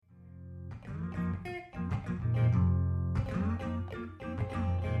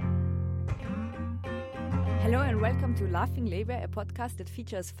Hello and welcome to Laughing Labor, a podcast that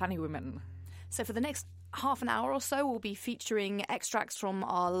features funny women. So for the next half an hour or so, we'll be featuring extracts from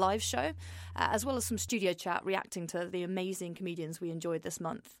our live show, as well as some studio chat reacting to the amazing comedians we enjoyed this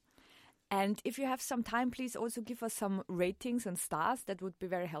month. And if you have some time, please also give us some ratings and stars. That would be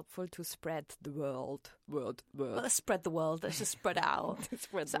very helpful to spread the word. Well, let's spread the world. Let's just spread it out.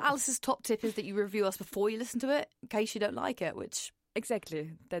 So Alice's top tip is that you review us before you listen to it, in case you don't like it, which...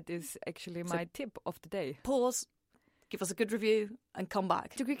 Exactly. That is actually my tip of the day. Pause, give us a good review, and come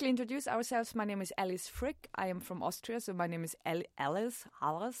back. To quickly introduce ourselves, my name is Alice Frick. I am from Austria, so my name is Alice.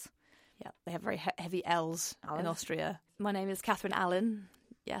 Yeah, they have very heavy L's in Austria. My name is Catherine Allen.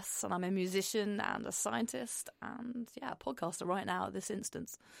 Yes, and I'm a musician and a scientist and, a podcaster right now at this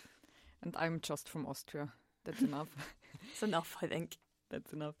instance. And I'm just from Austria. That's enough. It's enough, I think.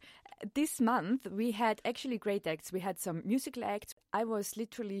 That's enough. This month, we had actually great acts. We had some musical acts. I was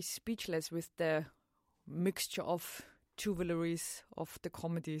literally speechless with the mixture of jewelries of the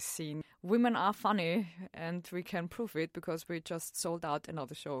comedy scene. Women are funny, and we can prove it because we just sold out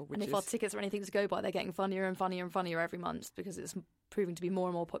another show. And if our tickets are anything to go by, they're getting funnier and funnier and funnier every month because it's proving to be more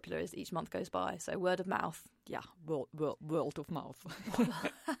and more popular as each month goes by. So word of mouth. Yeah, word of mouth.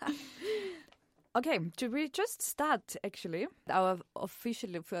 Okay, should we just start, actually? Our official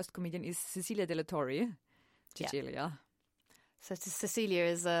first comedian is Cecilia Della Torre. Cecilia. Yeah. So Cecilia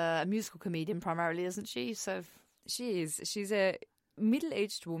is a musical comedian primarily, isn't she? So she is. She's a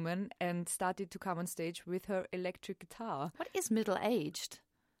middle-aged woman and started to come on stage with her electric guitar. What is middle-aged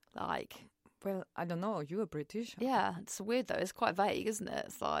like? Well, I don't know. You are British. Yeah, it's weird though. It's quite vague, isn't it?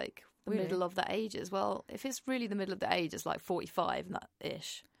 It's like the middle of the ages. Well, if it's really the middle of the age, it's like 45 and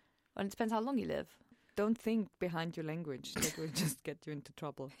that-ish. And it depends how long you live. Don't think behind your language. That will just get you into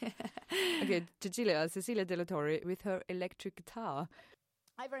trouble. Okay, Cecilia Della Torre with her electric guitar.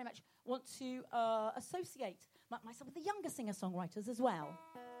 I very much want to associate myself with the younger singer-songwriters as well.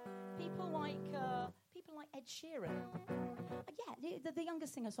 People like Ed Sheeran. The younger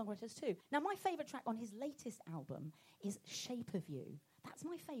singer-songwriters too. Now, my favourite track on his latest album is Shape of You. That's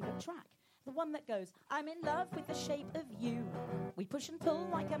my favourite track. The one that goes, I'm in love with the shape of you. We push and pull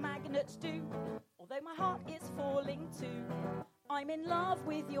like a magnet do. Although my heart is falling too. I'm in love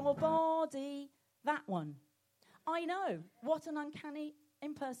with your body. That one. I know. What an uncanny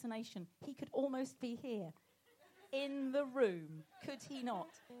impersonation. He could almost be here. In the room. Could he not?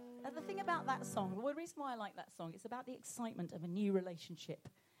 And the thing about that song, the reason why I like that song, it's about the excitement of a new relationship.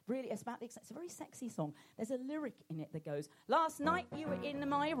 Really, it's a very sexy song. There's a lyric in it that goes, last night you were in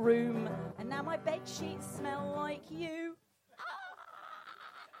my room, and now my bed sheets smell like you.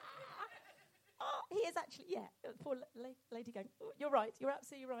 He is actually, poor lady going, oh, you're right, you're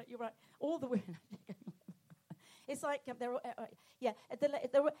absolutely right, you're right. All the women it's like,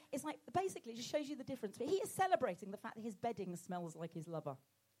 it's like, basically, it just shows you the difference. But he is celebrating the fact that his bedding smells like his lover.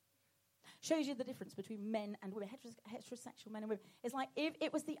 Shows you the difference between men and women, heterosexual men and women. It's like if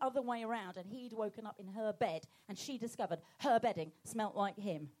it was the other way around and he'd woken up in her bed and she discovered her bedding smelt like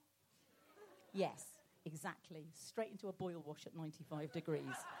him. Yes, exactly. Straight into a boil wash at 95 degrees.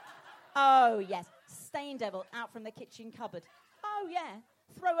 Oh, yes. Stain devil out from the kitchen cupboard. Oh, yeah.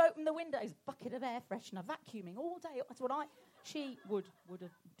 Throw open the windows. Bucket of air freshener. Vacuuming all day. That's what she would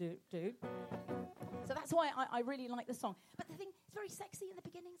do. So that's why I really like the song. But the thing, it's very sexy in the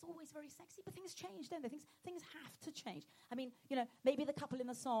beginning. It's always very sexy. But things change, don't they? Things have to change. I mean, maybe the couple in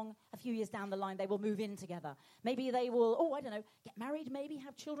the song, a few years down the line, they will move in together. Maybe they will, get married, maybe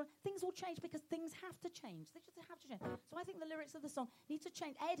have children. Things will change because things have to change. They just have to change. So I think the lyrics of the song need to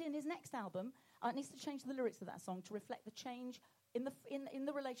change. Ed, in his next album, needs to change the lyrics of that song to reflect the change in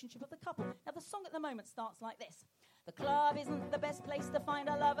the relationship of the couple. Now, the song at the moment starts like this. The club isn't the best place to find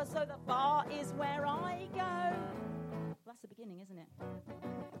a lover, so the bar is where I go. Well, that's the beginning, isn't it?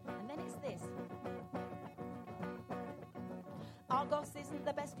 And then it's this. Argos isn't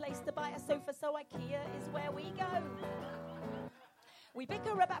the best place to buy a sofa, so IKEA is where we go. We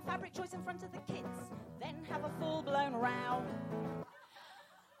bicker about fabric choice in front of the kids, then have a full-blown row.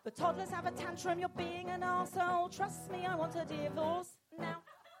 The toddlers have a tantrum, you're being an arsehole. Trust me, I want a divorce now.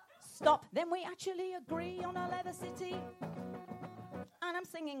 Stop, then we actually agree on a leather city. And I'm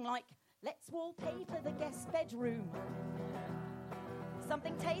singing like, let's wallpaper the guest bedroom.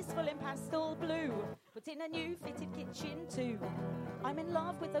 Something tasteful in pastel blue. Put in a new fitted kitchen too. I'm in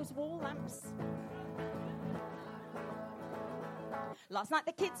love with those wall lamps. Last night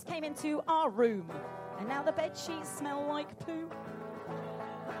the kids came into our room, and now the bed sheets smell like poo.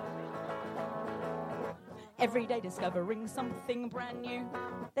 Every day discovering something brand new.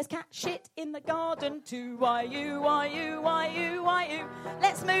 There's cat shit in the garden too. Why you, why you, why you, why you?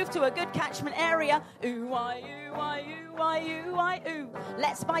 Let's move to a good catchment area. Ooh, why you, why you, why you, why ooh?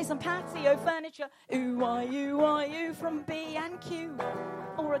 Let's buy some patio furniture. Ooh, why you from B&Q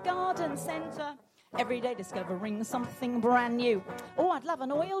or a garden centre. Every day discovering something brand new. Oh, I'd love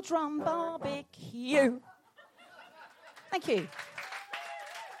an oil drum barbecue. Thank you.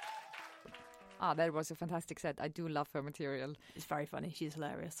 That was a fantastic set. I do love her material. It's very funny. She's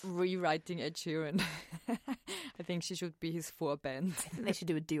hilarious. Rewriting Ed Sheeran. I think she should be his four-band. I think they should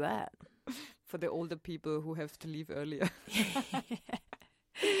do a duet. For the older people who have to leave earlier.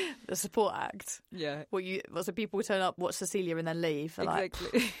 The support act. Yeah. So people turn up, watch Cecilia and then leave.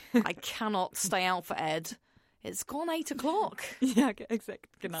 Exactly. Like, I cannot stay out for Ed. It's gone 8 o'clock. Yeah,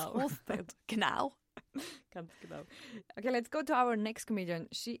 exactly. Genau. Genau. Ganz genau. Okay, let's go to our next comedian.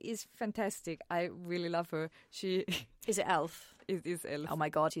 She is fantastic. I really love her. She is it Elf? It is Elf. Oh my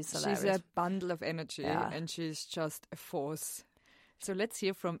God, she's hilarious. She's a bundle of energy, and she's just a force. So let's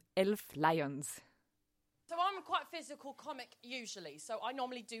hear from Elf Lyons. So I'm quite a physical comic usually, so I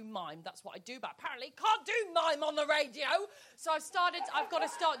normally do mime. That's what I do, but apparently can't do mime on the radio. So I've got to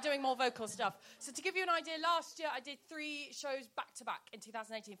start doing more vocal stuff. So to give you an idea, last year I did 3 shows back to back in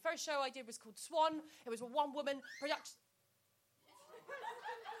 2018. First show I did was called Swan. It was a one-woman production.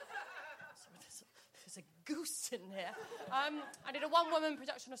 There's a goose in here. I did a one-woman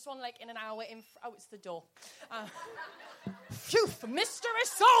production of Swan Lake in an hour. It's the door. Phew, mystery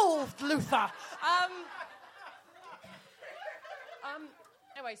solved, Luther.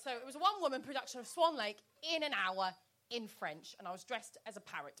 Anyway, so it was a one-woman production of Swan Lake in an hour in French, and I was dressed as a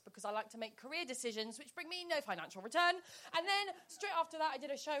parrot because I like to make career decisions which bring me no financial return. And then straight after that, I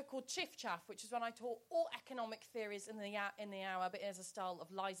did a show called Chiff Chaff, which is when I taught all economic theories in the hour, but as a style of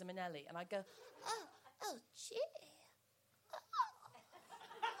Liza Minnelli. And I go, oh, gee.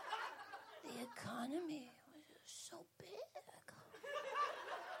 The economy was so big.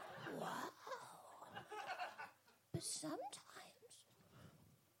 Wow. But sometimes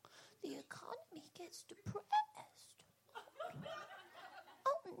the economy gets depressed.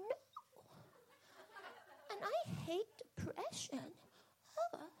 Oh, no. And I hate depression.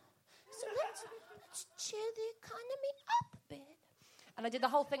 So let's cheer the economy up a bit. And I did the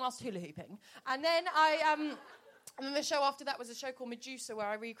whole thing whilst hula hooping. And then and then the show after that was a show called Medusa, where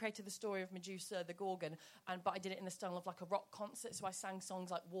I recreated the story of Medusa, the Gorgon, but I did it in the style of like a rock concert. So I sang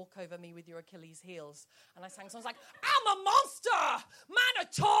songs like "Walk Over Me with Your Achilles Heels," and I sang songs like "I'm a monster,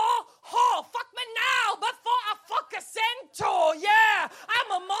 Minotaur, oh fuck me now before I fuck a centaur, yeah,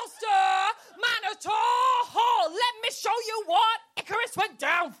 I'm a monster, Minotaur, oh let me show you what Icarus went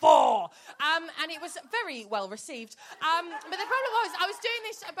down for," and it was very well received. But the problem was I was doing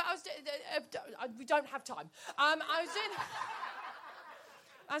this, but we don't have time. I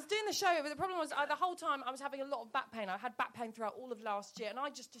was doing the show, but the problem was the whole time I was having a lot of back pain. I had back pain throughout all of last year, and I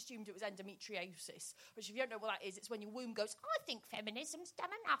just assumed it was endometriosis, which if you don't know what that is, it's when your womb goes, I think feminism's done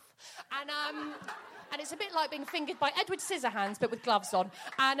enough. And it's a bit like being fingered by Edward Scissorhands, but with gloves on.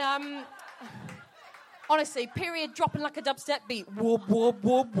 And honestly, period dropping like a dubstep beat. Whoop, whoop,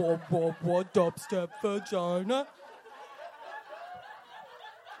 whoop, whoop, whoop, whoop, dubstep vagina.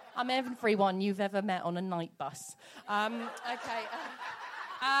 I'm everyone you've ever met on a night bus. Okay.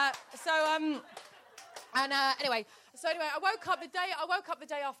 Anyway, I woke up the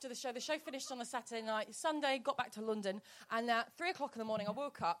day after the show. The show finished on the Saturday night. Sunday, got back to London, and at 3 o'clock in the morning, I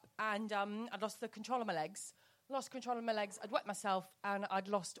woke up and I'd lost the control of my legs. I'd wet myself, and I'd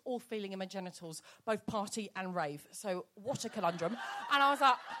lost all feeling in my genitals, both party and rave. So what a conundrum. And I was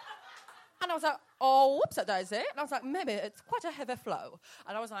like, oh, whoops, that is it. And I was like, maybe it's quite a heavy flow.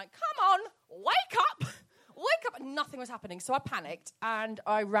 And I was like, come on, wake up. And nothing was happening. So I panicked, and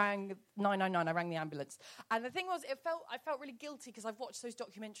I rang 999. I rang the ambulance. And the thing was, I felt really guilty because I've watched those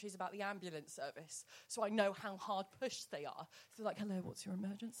documentaries about the ambulance service, so I know how hard pushed they are. So they're like, hello, what's your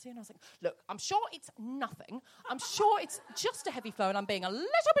emergency? And I was like, look, I'm sure it's nothing. I'm sure it's just a heavy flow, and I'm being a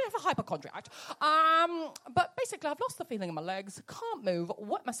little bit of a hypochondriac. But basically, I've lost the feeling in my legs, can't move,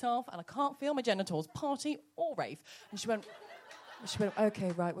 wet myself, and I can't feel my genitals, party or rave. And she went,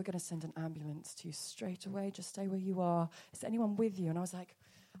 okay, right, we're going to send an ambulance to you straight away. Just stay where you are. Is there anyone with you? And I was like,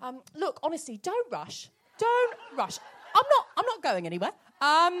 look, honestly, don't rush. I'm not going anywhere.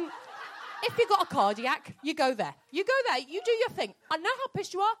 If you've got a cardiac, you go there. You do your thing. I know how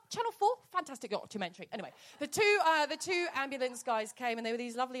pissed you are. Channel 4, fantastic documentary. Anyway, the two ambulance guys came, and they were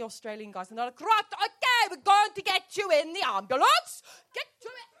these lovely Australian guys. And they're like, right, okay, we're going to get you in the ambulance. Get to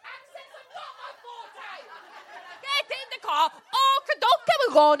it. Accents are not my forte. Get in the car. Okay,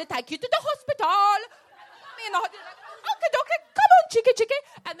 we're going to take you to the hospital. me in the okay, come on, chicky,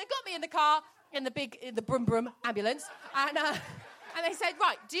 and they got me in the car in the brum brum ambulance, and they said,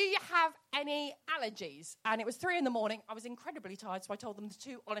 right, do you have any allergies? And it was 3 a.m. I was incredibly tired, so I told them the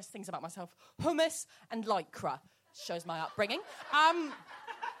 2 honest things about myself: hummus and lycra. Shows my upbringing.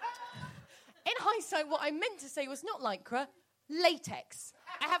 In hindsight, what I meant to say was not lycra, latex.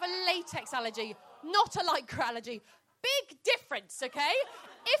 I have a latex allergy, not a lycra allergy. Big difference, okay?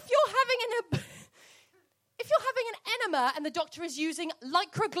 If you're having an enema and the doctor is using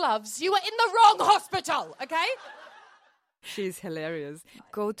lycra gloves, you are in the wrong hospital, okay? She's hilarious.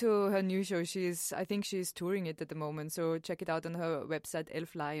 Go to her new show. I think she's touring it at the moment, so check it out on her website,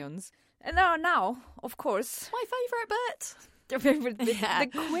 Elf Lions. And now, of course, My favourite bit. your favorite bit, the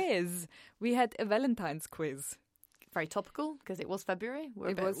quiz. We had a Valentine's quiz. Very topical, because it was February.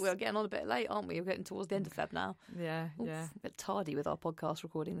 We're getting on a bit late, aren't we? We're getting towards the end of Feb now. Yeah, Oof, yeah. A bit tardy with our podcast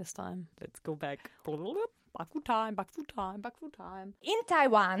recording this time. Let's go back. Back through time. In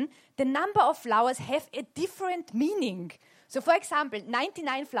Taiwan, the number of flowers have a different meaning. So, for example,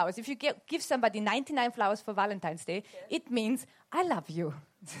 99 flowers. If you give somebody 99 flowers for Valentine's Day, it means, I love you.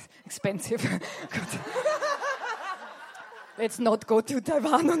 Expensive. Let's not go to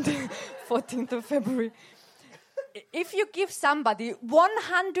Taiwan on the 14th of February. If you give somebody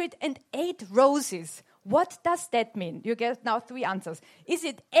 108 roses, what does that mean? You get now 3 answers. Is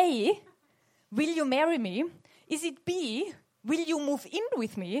it A, will you marry me? Is it B, will you move in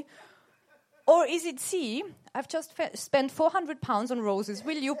with me? Or is it C, I've just spent £400 on roses,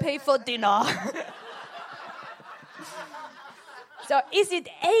 will you pay for dinner? So is it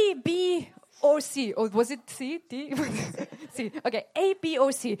A, B, or C? Or was it C, D? C. Okay, A, B,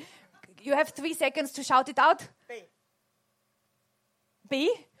 or C. You have 3 seconds to shout it out. B.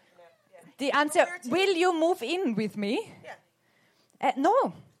 B? Yeah. The answer, will you move in with me? Yeah.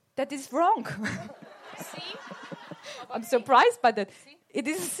 No, that is wrong. C? I'm surprised by that. C? It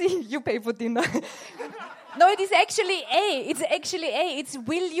is C, you pay for dinner. No, it is actually A. It's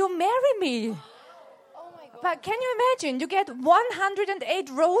will you marry me? Oh my God. But can you imagine? You get 108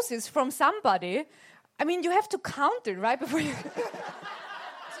 roses from somebody. I mean, you have to count it, right? Before you...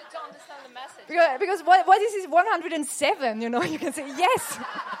 To understand the message. Because what is this 107? You know, you can say yes.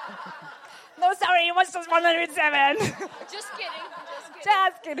 No, sorry, it was just 107. Just kidding.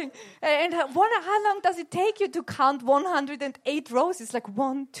 Just kidding. And how long does it take you to count 108 roses? Like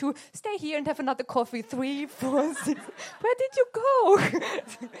 1, 2, stay here and have another coffee. 3, 4, 6. Where did you go?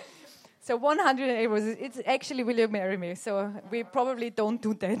 So 108 roses. It's actually will you marry me? So we probably don't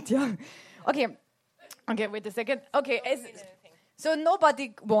do that. Yeah. Okay, wait a second. Okay, so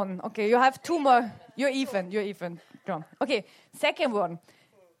nobody won. Okay, you have 2 more. You're even. John. Okay, second one.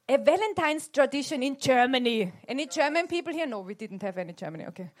 A Valentine's tradition in Germany. Any German people here? No, we didn't have any Germany.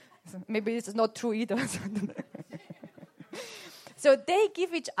 Okay, so maybe it's not true either. So they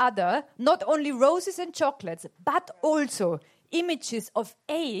give each other not only roses and chocolates, but also images of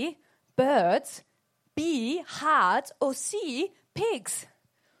A, birds, B, hearts, or C, pigs.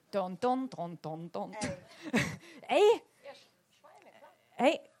 Don, don, don, don, don. A,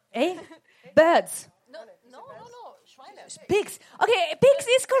 birds. No. Pigs. Okay, pigs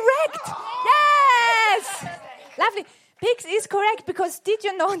is correct. Yes! Lovely. Pigs is correct because did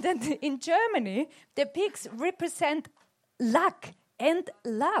you know that in Germany, the pigs represent luck and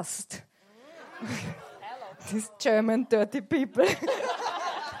lust? These German dirty people.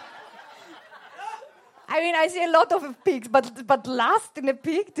 I mean, I see a lot of pigs, but lust in a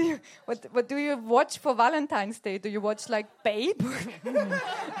pig? What do you watch for Valentine's Day? Do you watch, like, Babe?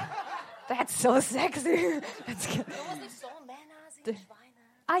 That's so sexy. That's good.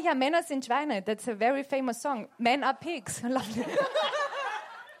 Yeah, Männer sind Schweine. That's a very famous song. Men are pigs. Lovely.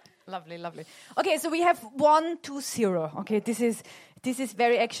 Lovely. Okay, so we have 1-0. Okay, this is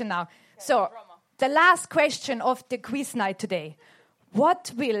very action now. So, the last question of the quiz night today.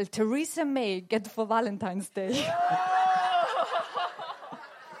 What will Theresa May get for Valentine's Day?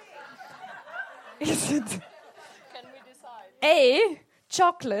 Is it Can we decide? A,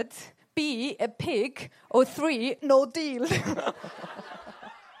 chocolate, B, a pig, or 3, no deal? So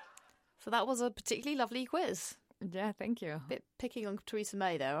that was a particularly lovely quiz. Yeah, thank you. Bit picking on Theresa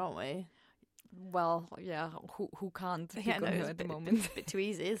May there, aren't we? Well, yeah, who can't pick on her it's at the a moment? bit too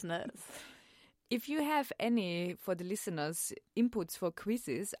easy, isn't it? If you have any, for the listeners, inputs for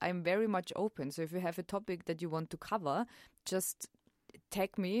quizzes, I'm very much open. So if you have a topic that you want to cover, just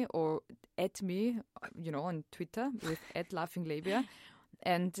tag me or @me, on Twitter with @LaughingLabia.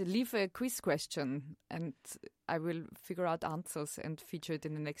 and leave a quiz question, and I will figure out answers and feature it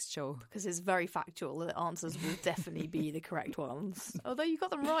in the next show. Because it's very factual. The answers will definitely be the correct ones. Although you got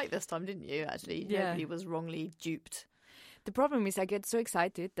them right this time, didn't you, actually? Yeah. Nobody was wrongly duped. The problem is I get so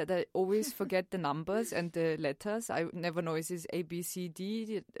excited that I always forget the numbers and the letters. I never know, is this A, B, C,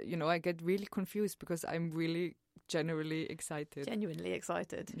 D? You know, I get really confused because I'm really genuinely excited. Genuinely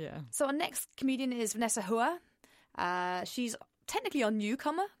excited. Yeah. So our next comedian is Vanessa Hua. She's technically a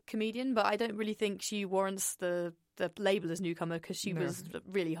newcomer comedian, but I don't really think she warrants the label as newcomer because she was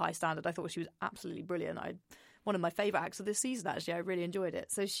really high standard. I thought she was absolutely brilliant. One of my favourite acts of this season, actually. I really enjoyed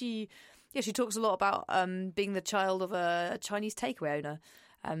it. So she talks a lot about being the child of a Chinese takeaway owner.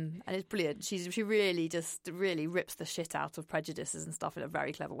 And it's brilliant. She really rips the shit out of prejudices and stuff in a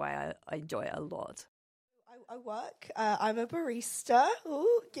very clever way. I enjoy it a lot. I work. I'm a barista.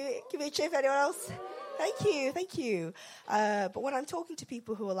 Ooh, give me a cheer for anyone else. Thank you. But when I'm talking to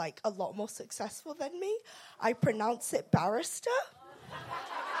people who are like a lot more successful than me, I pronounce it barrister.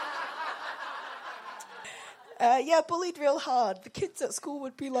 Bullied real hard. The kids at school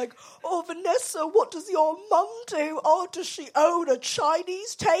would be like, "Oh, Vanessa, what does your mum do? Oh, does she own a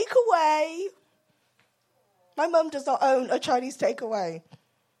Chinese takeaway?" My mum does not own a Chinese takeaway.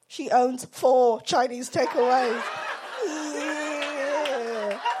 She owns 4 Chinese takeaways.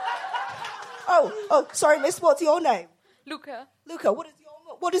 Yeah. Oh, sorry, miss, what's your name? Luca. Luca, what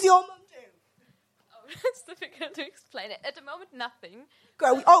does your mum do? Oh, it's difficult to explain it. At the moment, nothing.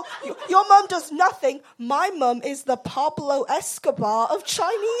 Girl, your mum does nothing. My mum is the Pablo Escobar of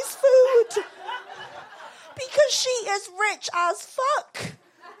Chinese food. Because she is rich as fuck.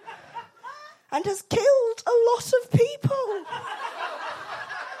 And has killed a lot of people.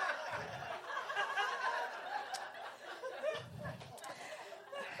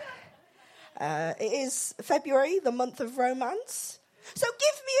 It is February, the month of romance. So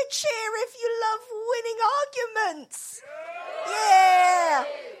give me a cheer if you love winning arguments. Yeah!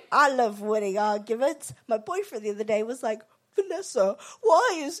 I love winning arguments. My boyfriend the other day was like, "Vanessa,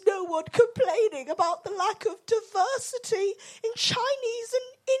 why is no one complaining about the lack of diversity in Chinese and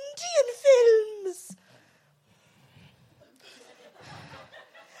Indian films?"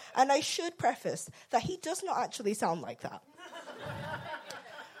 And I should preface that he does not actually sound like that.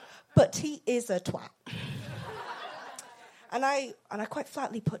 But he is a twat. And I quite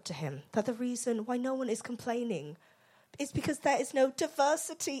flatly put to him that the reason why no one is complaining is because there is no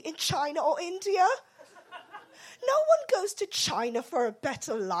diversity in China or India. No one goes to China for a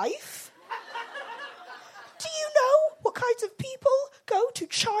better life. Do you know what kinds of people go to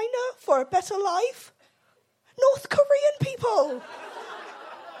China for a better life? North Korean people.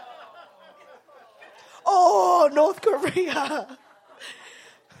 Oh, North Korea.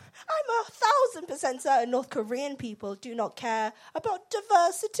 I'm 1,000% certain North Korean people do not care about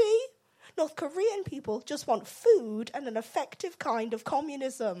diversity. North Korean people just want food and an effective kind of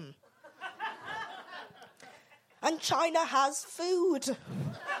communism. And China has food.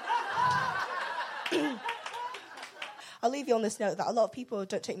 I'll leave you on this note that a lot of people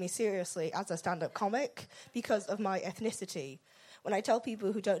don't take me seriously as a stand-up comic because of my ethnicity. When I tell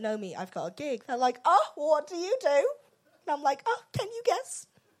people who don't know me I've got a gig, they're like, "Oh, what do you do?" And I'm like, "Oh, can you guess?"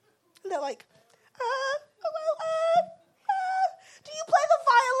 And they're like, do you play the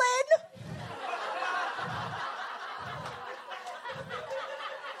violin?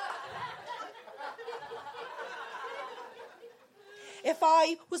 If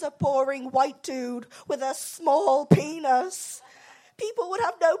I was a boring white dude with a small penis, people would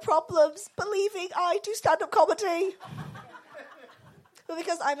have no problems believing I do stand-up comedy. But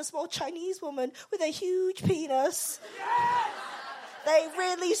because I'm a small Chinese woman with a huge penis, they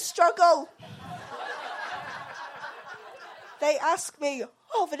really struggle. They ask me,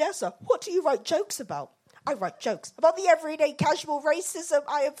 "Oh, Vanessa, what do you write jokes about?" I write jokes about the everyday casual racism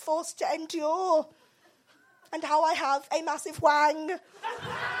I am forced to endure and how I have a massive wang.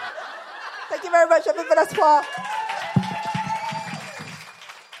 Thank you very much. I'm Vanessa.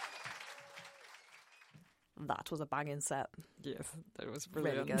 That was a banging set. Yes, that was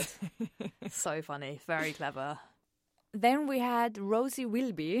brilliant. Really good. So funny. Very clever. Then we had Rosie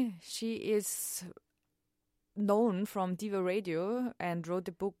Wilby. She is known from Diva Radio and wrote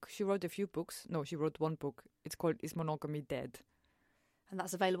a book. She wrote a few books. No, she wrote one book. It's called Is Monogamy Dead? And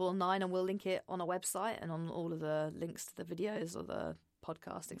that's available online, and we'll link it on our website and on all of the links to the videos or the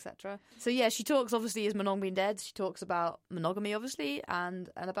podcast, etc. So yeah, she talks, obviously, Is Monogamy Dead? She talks about monogamy, obviously, and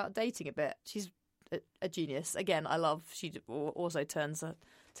about dating a bit. She's a genius. Again, I love, she also turns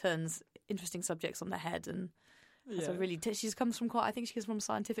interesting subjects on their head, and she comes from I think she comes from a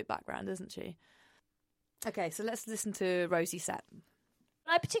scientific background, isn't she? Okay, so let's listen to Rosie's set.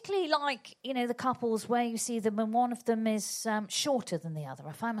 I particularly like, the couples where you see them and one of them is shorter than the other.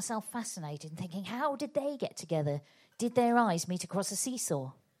 I find myself fascinated thinking, how did they get together? Did their eyes meet across a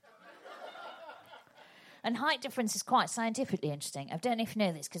seesaw? And height difference is quite scientifically interesting. I don't know if you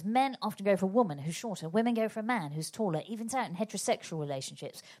know this, because men often go for a woman who's shorter, women go for a man who's taller, evens out in heterosexual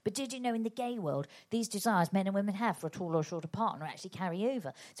relationships. But did you know in the gay world, these desires men and women have for a taller or shorter partner actually carry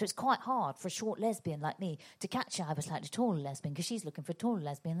over? So it's quite hard for a short lesbian like me to catch a slightly taller lesbian, because she's looking for a taller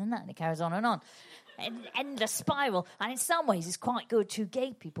lesbian than that, and it carries on. An endless spiral. And in some ways, it's quite good two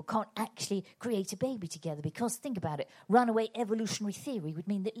gay people can't actually create a baby together, because, think about it, runaway evolutionary theory would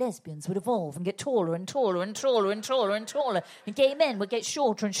mean that lesbians would evolve and get taller and taller and taller and taller and taller, and gay men would get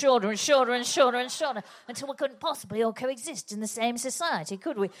shorter and shorter and shorter and shorter and shorter until we couldn't possibly all coexist in the same society,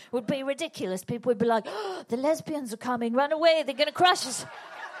 could we? It would be ridiculous. People would be like, oh, the lesbians are coming, run away, they're going to crush us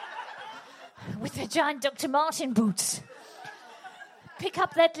with their giant Dr. Martin boots. Pick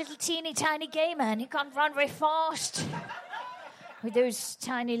up that little teeny tiny gay man. He can't run very fast with those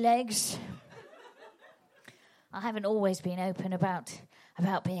tiny legs. I haven't always been open about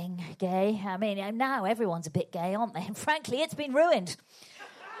being gay. I mean, now everyone's a bit gay, aren't they? And frankly, it's been ruined.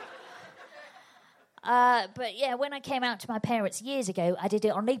 But yeah, when I came out to my parents years ago, I did it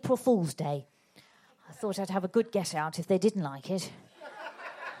on April Fool's Day. I thought I'd have a good get out if they didn't like it.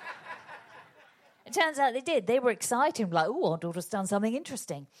 It turns out they did. They were excited, like, oh, our daughter's done something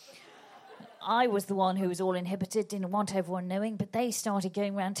interesting. I was the one who was all inhibited, didn't want everyone knowing, but they started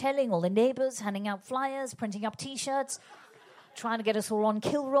going around telling all the neighbours, handing out flyers, printing up T-shirts, trying to get us all on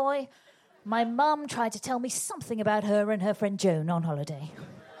Kilroy. My mum tried to tell me something about her and her friend Joan on holiday.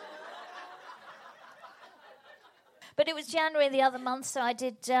 But it was January the other month, so I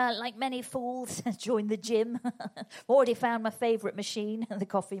did, like many fools, join the gym. Already found my favourite machine, the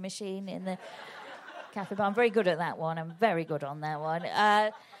coffee machine in the cafe bar. I'm very good at that one. I'm very good on that one.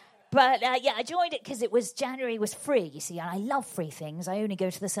 But I joined it because January was free, you see, and I love free things. I only go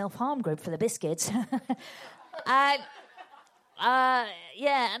to the self-harm group for the biscuits. And I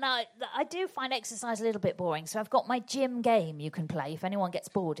do find exercise a little bit boring. So I've got my gym game you can play if anyone gets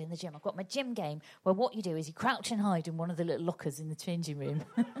bored in the gym. I've got my gym game where what you do is you crouch and hide in one of the little lockers in the changing room.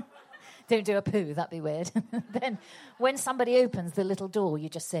 Don't do a poo, that'd be weird. Then when somebody opens the little door, you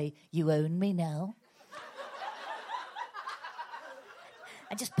just say, "You own me now."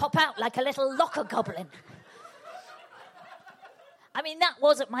 And just pop out like a little locker goblin. I mean, that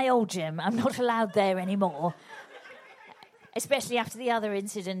was at my old gym. I'm not allowed there anymore. Especially after the other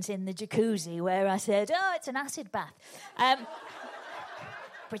incident in the jacuzzi where I said, oh, it's an acid bath.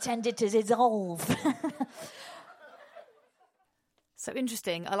 Pretended to dissolve. So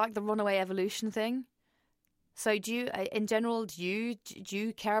interesting. I like the runaway evolution thing. So do you, in general, do you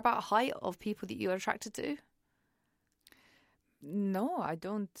care about height of people that you're attracted to? No, I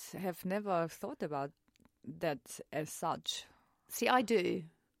have never thought about that as such. See, I do.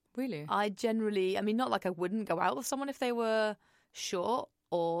 Really? I generally, not like I wouldn't go out with someone if they were short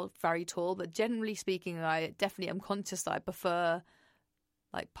or very tall, but generally speaking, I definitely am conscious that I prefer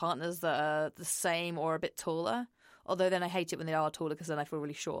like partners that are the same or a bit taller. Although then I hate it when they are taller because then I feel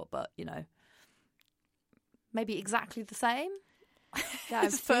really short, but maybe exactly the same. Yeah,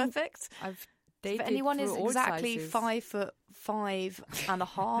 it's perfect. I've dated if anyone is exactly sizes.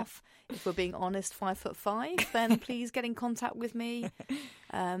 5'5.5", if we're being honest, 5'5", then please get in contact with me.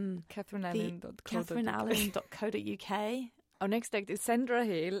 CatherineAllen.co.uk. Our next act is Sandra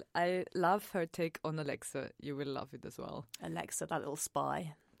Hale. I love her take on Alexa. You will love it as well. Alexa, that little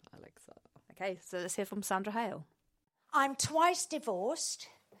spy. Alexa. Okay, so let's hear from Sandra Hale. I'm twice divorced.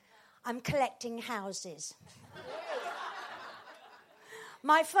 I'm collecting houses.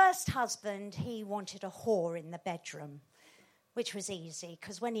 My first husband, he wanted a whore in the bedroom, which was easy,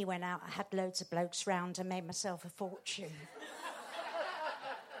 because when he went out, I had loads of blokes round and made myself a fortune.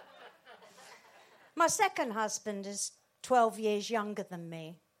 My second husband is 12 years younger than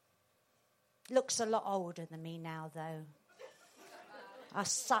me. Looks a lot older than me now, though. I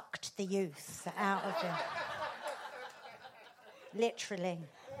sucked the youth out of him. Literally.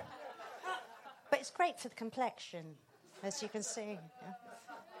 But it's great for the complexion, as you can see.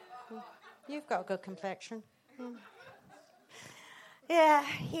 You've got a good complexion. Yeah,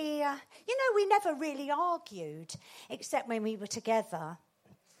 we never really argued, except when we were together.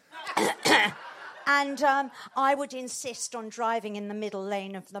 And I would insist on driving in the middle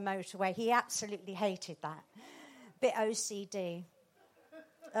lane of the motorway. He absolutely hated that. Bit OCD.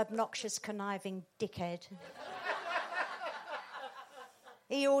 Obnoxious, conniving dickhead.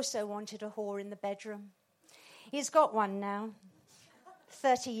 He also wanted a whore in the bedroom. He's got one now.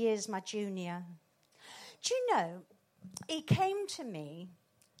 30 years my junior. Do you know, he came to me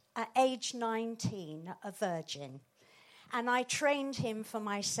at age 19, a virgin. And I trained him for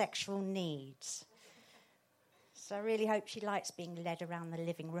my sexual needs. So I really hope she likes being led around the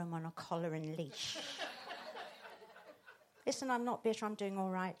living room on a collar and leash. Listen, I'm not bitter, I'm doing all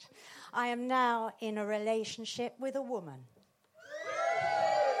right. I am now in a relationship with a woman.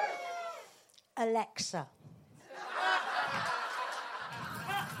 Alexa.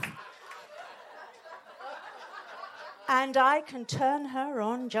 And I can turn her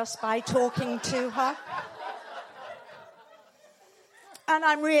on just by talking to her. And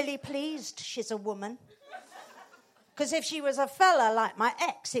I'm really pleased she's a woman. Because if she was a fella like my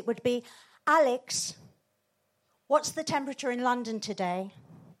ex, it would be, Alex, what's the temperature in London today?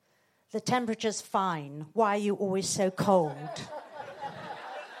 The temperature's fine. Why are you always so cold?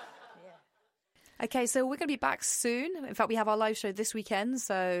 Okay, so we're going to be back soon. In fact, we have our live show this weekend,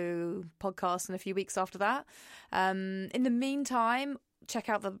 so podcast in a few weeks after that. In the meantime, check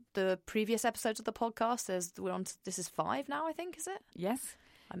out the previous episodes of the podcast. This is 5 now, I think, is it? Yes.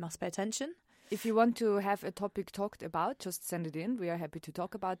 I must pay attention. If you want to have a topic talked about, just send it in. We are happy to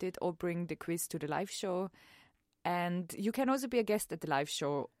talk about it, or bring the quiz to the live show. And you can also be a guest at the live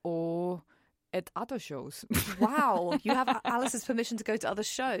show or at other shows. Wow, you have Alice's permission to go to other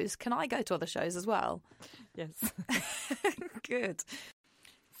shows. Can I go to other shows as well? Yes. Good.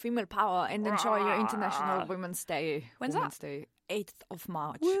 Female power, and enjoy your International Women's Day. When's Women's Day? 8th of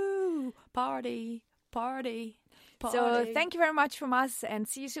March. Woo! Party, party, party. So thank you very much from us, and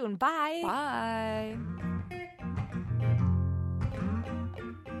see you soon. Bye. Bye.